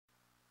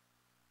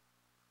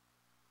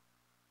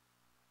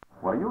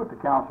Well, you were at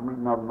the council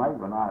meeting the other night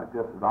when I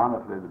just as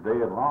honestly as the day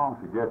is long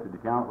suggested to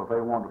the council if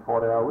they wanted a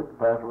 40-hour week to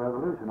pass a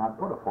resolution, I'd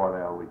put a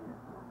 40-hour week in.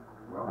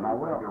 Well, and I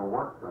will. You'll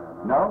work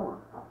then. No,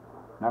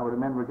 not with the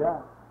men we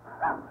got.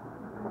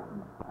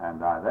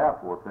 And I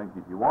therefore think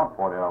if you want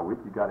 40-hour week,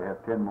 you got to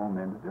have 10 more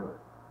men to do it.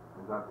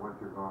 Is that what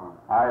you're going?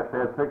 I have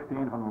said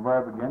 16 from the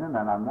very beginning,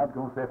 and I'm not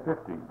going to say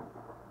 15.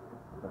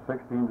 The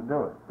 16 to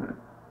do it.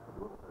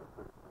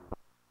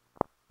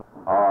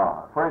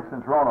 For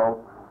instance,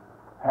 Roanoke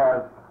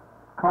has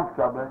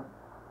comfortably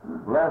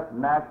less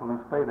national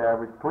and state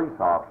average police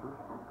officers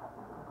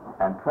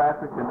and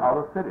traffic than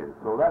other cities.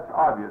 So that's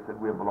obvious that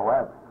we're below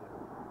average.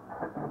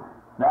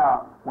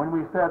 Now, when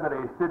we said that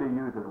a city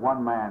uses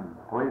one-man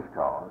police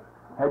cars,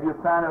 have you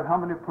found out how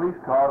many police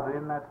cars are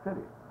in that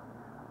city?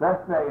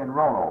 Let's say in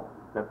Roanoke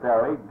that there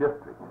are 8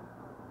 districts,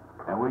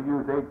 and we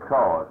use 8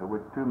 cars, of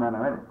which 2 men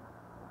are in it.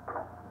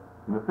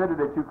 And the city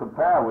that you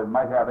compare with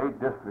might have 8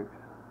 districts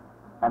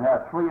and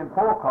have 3 and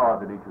 4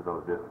 cars in each of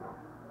those districts.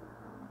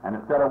 And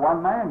instead of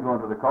 1 man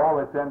going to the call,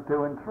 they send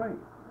 2 and 3.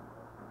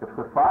 If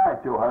the fire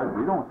at your house,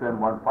 we don't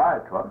send 1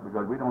 fire truck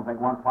because we don't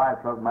think 1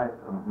 fire truck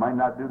might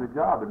not do the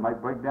job. It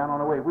might break down on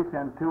the way. We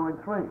send 2 and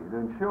 3 to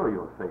ensure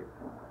your safety.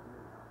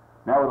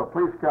 Now, with a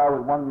police car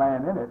with 1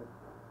 man in it,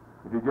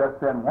 if you just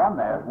send 1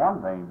 there, it's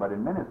one thing. But in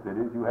many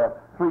cities, you have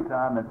 3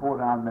 times and 4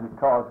 times many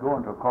cars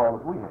going to a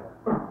call as we have.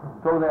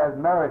 So there's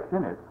merits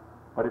in it,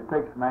 but it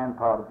takes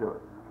manpower to do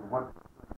it. What